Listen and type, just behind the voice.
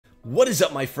What is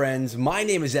up, my friends? My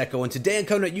name is Echo, and today I'm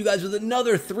coming at you guys with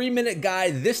another 3-minute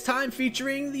guide, this time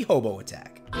featuring the Hobo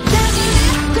attack.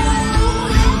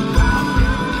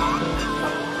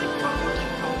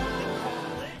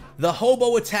 The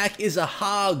Hobo attack is a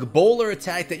hog bowler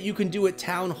attack that you can do at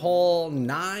Town Hall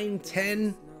 9,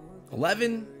 10,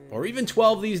 11, or even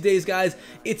 12 these days, guys.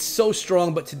 It's so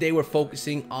strong, but today we're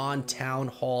focusing on Town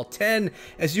Hall 10.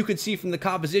 As you can see from the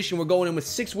composition, we're going in with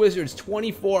 6 wizards,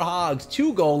 24 hogs,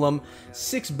 2 golem,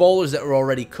 6 bowlers that were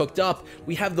already cooked up.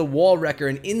 We have the wall wrecker,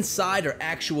 and inside are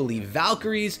actually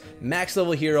Valkyries, max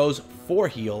level heroes, 4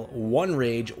 heal, 1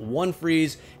 rage, 1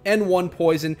 freeze, and 1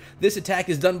 poison. This attack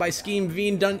is done by Scheme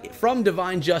Veen, done from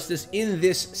Divine Justice in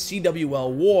this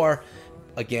CWL war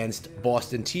against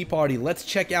Boston Tea Party. Let's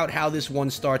check out how this one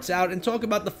starts out and talk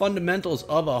about the fundamentals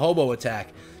of a hobo attack.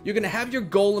 You're going to have your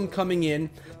golem coming in.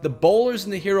 The bowlers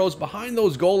and the heroes behind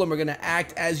those golem are going to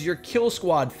act as your kill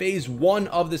squad, phase 1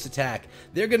 of this attack.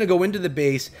 They're going to go into the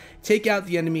base, take out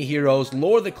the enemy heroes,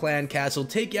 lure the clan castle,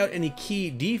 take out any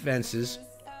key defenses,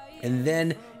 and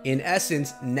then in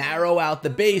essence narrow out the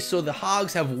base so the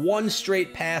hogs have one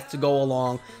straight path to go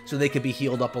along so they could be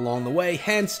healed up along the way,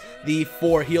 hence the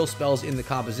 4 heal spells in the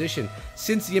composition.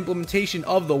 Since the implementation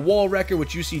of the wall wrecker,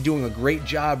 which you see doing a great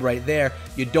job right there,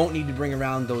 you don't need to bring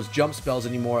around those jump spells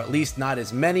anymore, at least not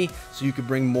as many, so you could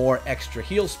bring more extra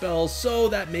heal spells, so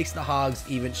that makes the hogs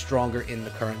even stronger in the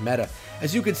current meta.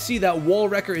 As you can see, that wall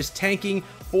wrecker is tanking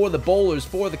for the bowlers,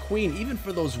 for the queen, even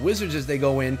for those wizards as they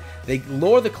go in. They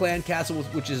lure the clan castle,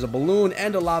 which is a balloon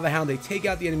and a lava hound. They take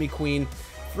out the enemy queen,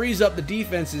 freeze up the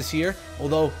defenses here,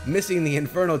 although missing the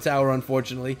Inferno Tower,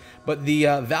 unfortunately. But the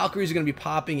Valkyries are going to be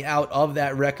popping out of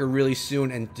that wrecker really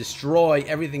soon and destroy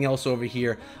everything else over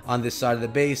here on this side of the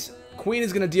base. Queen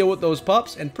is going to deal with those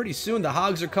pups, and pretty soon the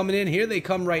hogs are coming in. Here they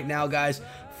come right now, guys,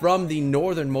 from the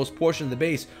northernmost portion of the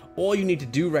base. All you need to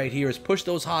do right here is push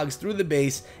those hogs through the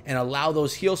base and allow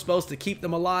those heal spells to keep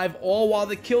them alive, all while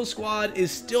the kill squad is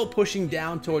still pushing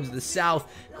down towards the south,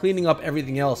 cleaning up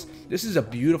everything else. This is a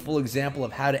beautiful example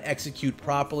of how to execute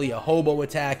properly a hobo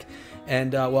attack,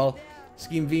 and well,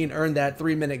 Scheme Veen earned that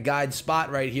 3-minute guide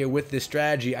spot right here with this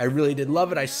strategy. I really did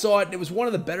love it. I saw it. It was one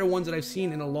of the better ones that I've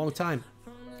seen in a long time.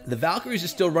 The Valkyries are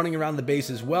still running around the base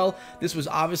as well. This was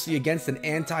obviously against an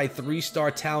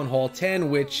anti-3-star Town Hall 10,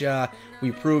 which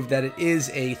we proved that it is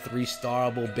a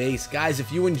 3-starable base. Guys,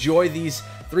 if you enjoy these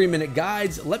 3-minute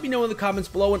guides, let me know in the comments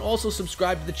below, and also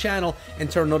subscribe to the channel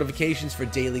and turn notifications for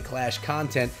daily Clash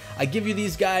content. I give you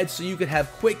these guides so you can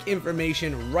have quick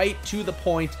information right to the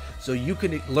point, so you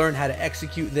can learn how to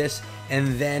execute this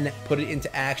and then put it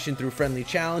into action through friendly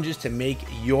challenges to make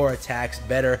your attacks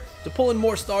better, to pull in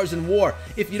more stars in war.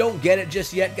 If you don't get it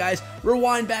just yet, guys,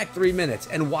 rewind back 3 minutes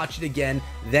and watch it again,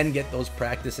 then get those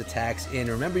practice attacks in.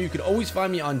 Remember, you can always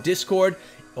find me on Discord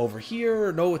over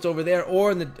here, no, it's over there,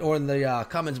 or in the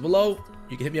comments below.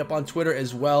 You can hit me up on Twitter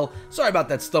as well. Sorry about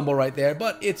that stumble right there,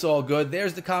 but it's all good.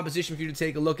 There's the composition for you to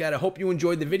take a look at. I hope you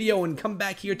enjoyed the video, and come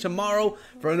back here tomorrow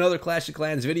for another Clash of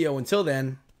Clans video. Until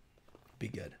then, be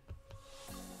good.